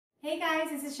Hey guys,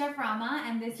 this is Chef Rama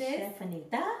and this is Chef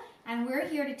Anita. And we're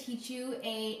here to teach you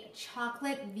a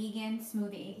chocolate vegan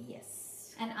smoothie.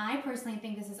 Yes. And I personally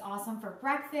think this is awesome for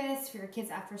breakfast, for your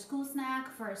kids after school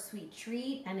snack, for a sweet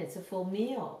treat. And it's a full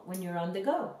meal when you're on the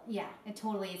go. Yeah, it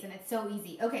totally is, and it's so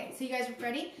easy. Okay, so you guys are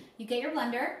ready? You get your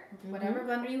blender, whatever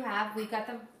blender you have. We've got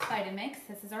the Vitamix.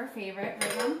 This is our favorite,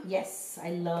 right, Mom? Yes,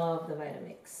 I love the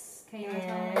Vitamix. Okay, you want to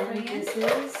tell me what we're putting in? This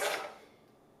is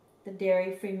the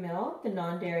dairy-free milk, the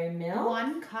non-dairy milk.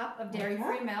 1 cup of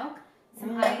dairy-free milk, some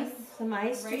and ice. Some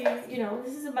ice, right? you know,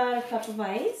 this is about a cup of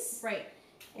ice. Right.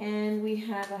 And we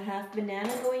have a half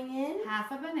banana going in.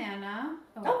 Half a banana.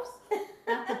 Oh,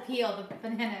 not the peel, the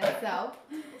banana itself.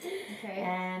 Okay.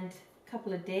 And a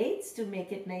couple of dates to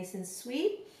make it nice and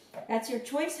sweet. That's your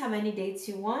choice how many dates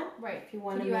you want. Right. If you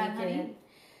want Could to you make add honey? it.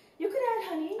 You could add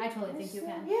honey. I totally think you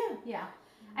can. Yeah. Yeah.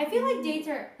 I feel like dates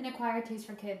are an acquired taste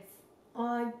for kids.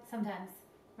 Sometimes,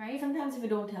 right? Sometimes if you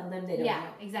don't tell them, they don't know. Yeah,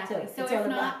 exactly. So if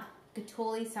not, you could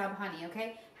totally sub honey,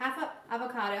 okay? Half a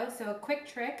avocado, so a quick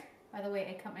trick. By the way,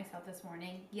 I cut myself this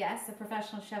morning. Yes, a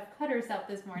professional chef cut herself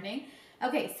this morning.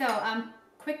 Okay, so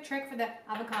quick trick for the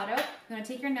avocado. You're gonna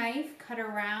take your knife, cut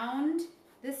around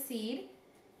the seed.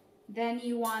 Then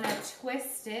you wanna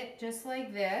twist it just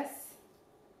like this.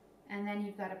 And then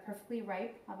you've got a perfectly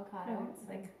ripe avocado. It's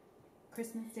like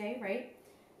Christmas Day, right?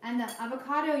 And the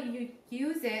avocado, you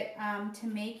use it to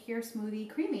make your smoothie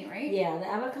creamy, right? Yeah, the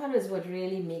avocado is what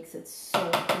really makes it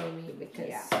so creamy because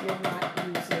you're not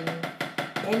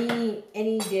using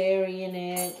any dairy in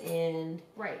it and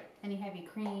any heavy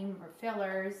cream or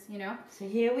fillers, you know. So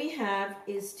here we have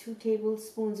is 2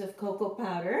 tablespoons of cocoa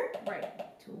powder. Right.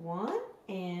 1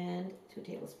 and 2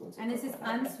 tablespoons. And this is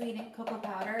unsweetened cocoa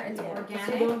powder. It's organic.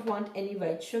 So you don't want any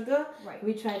white sugar. Right.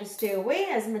 We try to stay away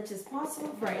as much as possible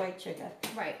from white sugar.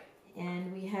 Right.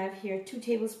 And we have here 2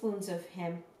 tablespoons of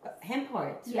hemp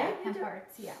hearts. Yeah, right? hemp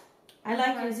hearts. Yeah. I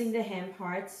like using the hemp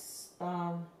hearts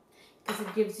because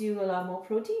it gives you a lot more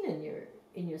protein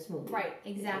in your smoothie. Right.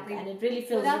 Exactly. And it really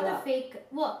fills you up. Without the fake.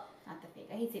 Well, not the fake.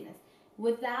 I hate saying this.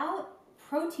 Without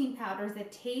protein powders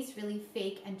that taste really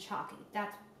fake and chalky.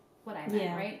 That's what I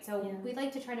meant, right? So we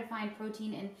like to try to find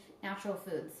protein in natural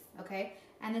foods, okay?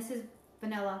 And this is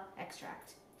vanilla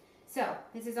extract. So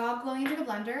this is all going into the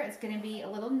blender. It's going to be a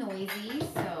little noisy,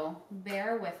 so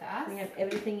bear with us. We have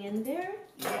everything in there?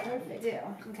 Yeah, perfect. We do.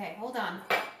 Okay, hold on.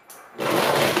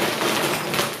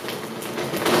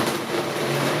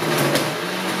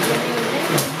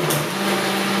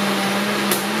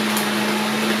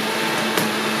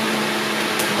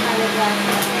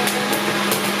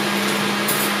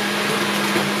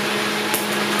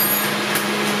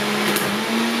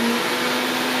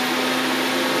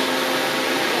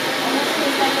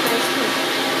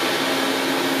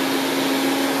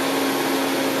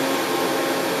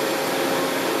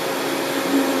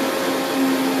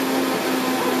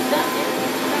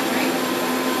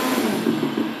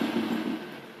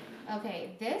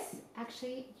 Okay, this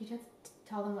actually, you just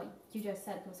tell them what you just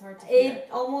said. It was hard to hear. It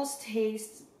almost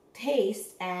tastes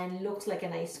and looks like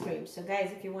an ice cream. So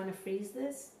guys, if you want to freeze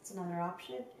this, it's another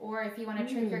option. Or if you want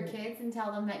to trick your kids and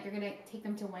tell them that you're going to take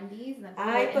them to Wendy's and then put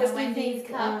I it in a personally Wendy's think,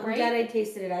 cup, right? I'm glad I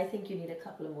tasted it. I think you need a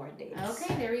couple of more days.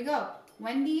 Okay, there we go.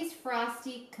 Wendy's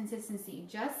frosty consistency.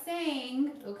 Just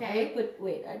saying. Okay. I'd put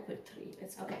 3.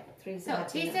 Let's go. Okay. 3 is So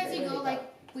taste as you go, like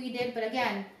we did, but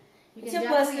again, you it's can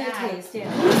your definitely personal add. taste, yeah.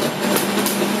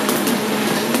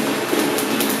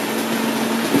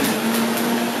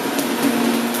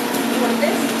 You want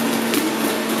this?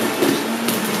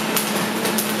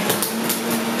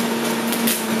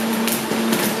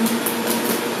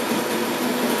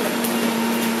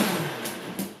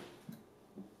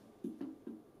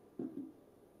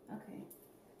 Okay.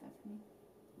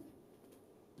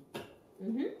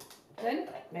 Good?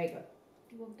 Very good.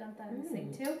 We'll dump that in the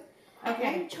sink too. Okay.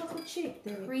 Okay. Chocolate chip.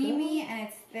 There Creamy and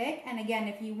it's thick. And again,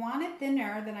 if you want it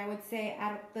thinner, then I would say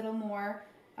add a little more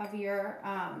of your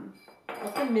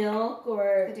of the milk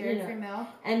or the dairy-free milk.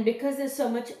 And because there's so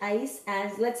much ice,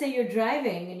 as let's say you're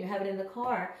driving and you have it in the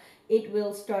car, it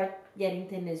will start getting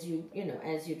thin as you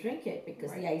drink it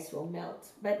because the ice will melt.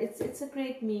 But it's a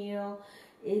great meal.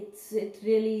 It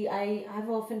really I've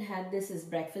often had this as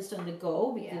breakfast on the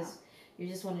go because you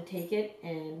just want to take it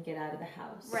and get out of the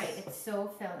house. Right, it's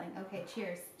so filling. Okay,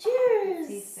 cheers. Cheers.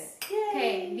 Taste it.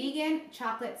 Okay, vegan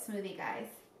chocolate smoothie, guys.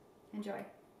 Enjoy.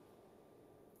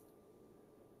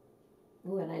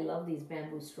 Ooh, and I love these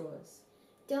bamboo straws.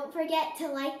 Don't forget to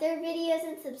like their videos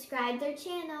and subscribe their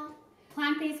channel.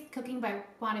 Plant-based cooking by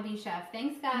Wannabe Chef.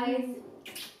 Thanks, guys.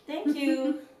 Thank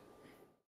you.